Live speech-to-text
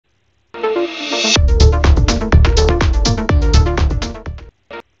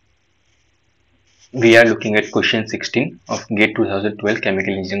We are looking at question 16 of GATE 2012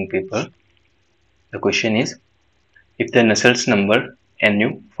 Chemical Engineering paper. The question is, if the Nusselt's number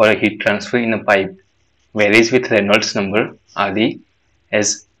Nu for a heat transfer in a pipe varies with Reynolds number Re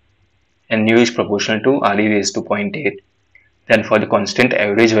as Nu is proportional to Re raised to 0.8, then for the constant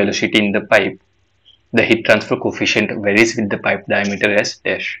average velocity in the pipe, the heat transfer coefficient varies with the pipe diameter as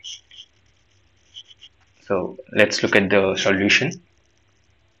dash. So let's look at the solution.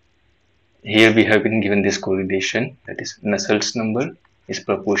 Here we have been given this correlation, that is Nusselt's number is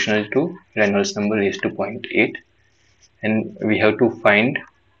proportional to Reynolds number raised to 0.8, and we have to find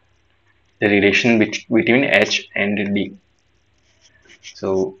the relation between H and D.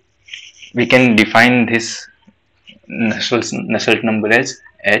 So we can define this Nusselt number as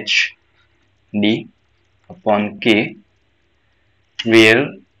H D upon K,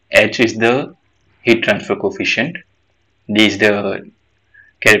 where H is the heat transfer coefficient, D is the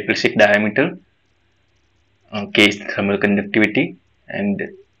characteristic diameter, K is the thermal conductivity, and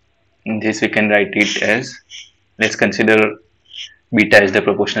in this we can write it as, let's consider beta is the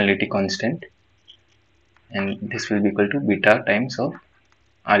proportionality constant, and this will be equal to beta times of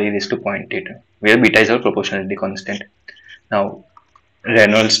Re raised to 0.8, where beta is our proportionality constant. Now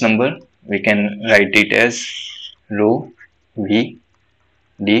Reynolds number, we can write it as rho V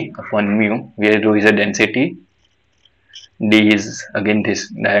d upon mu, where rho is a density, d is again this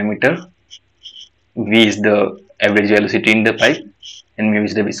diameter, v is the average velocity in the pipe, and mu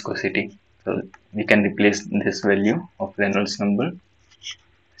is the viscosity. So we can replace this value of Reynolds number,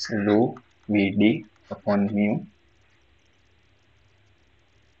 so rho Vd upon mu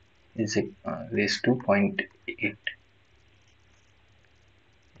is raised to 0.8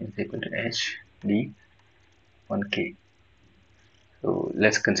 is equal to H d upon K. So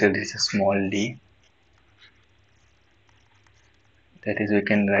let's consider this a small d, that is we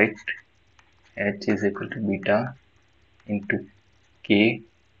can write H is equal to beta into K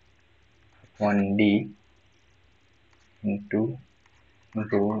upon D into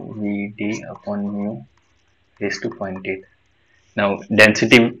rho Vd upon mu raised to 0.8. Now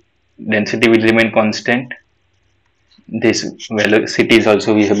density will remain constant. This velocity is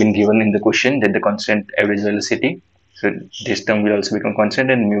also we have been given in the question, that the constant average velocity. So this term will also become constant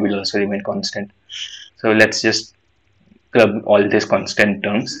and mu will also remain constant. So let's just club all these constant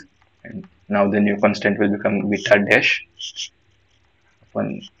terms, and now the new constant will become beta dash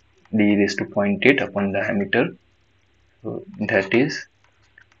upon d raised to 0.8 upon diameter. So that is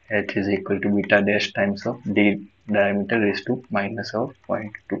H is equal to beta dash times of d diameter raised to minus of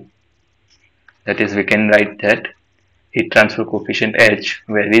 0.2. That is, we can write that heat transfer coefficient H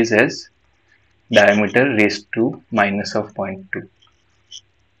varies as diameter raised to minus of 0.2.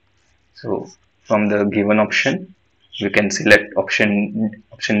 So from the given option, we can select option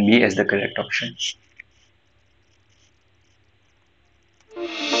B as the correct option.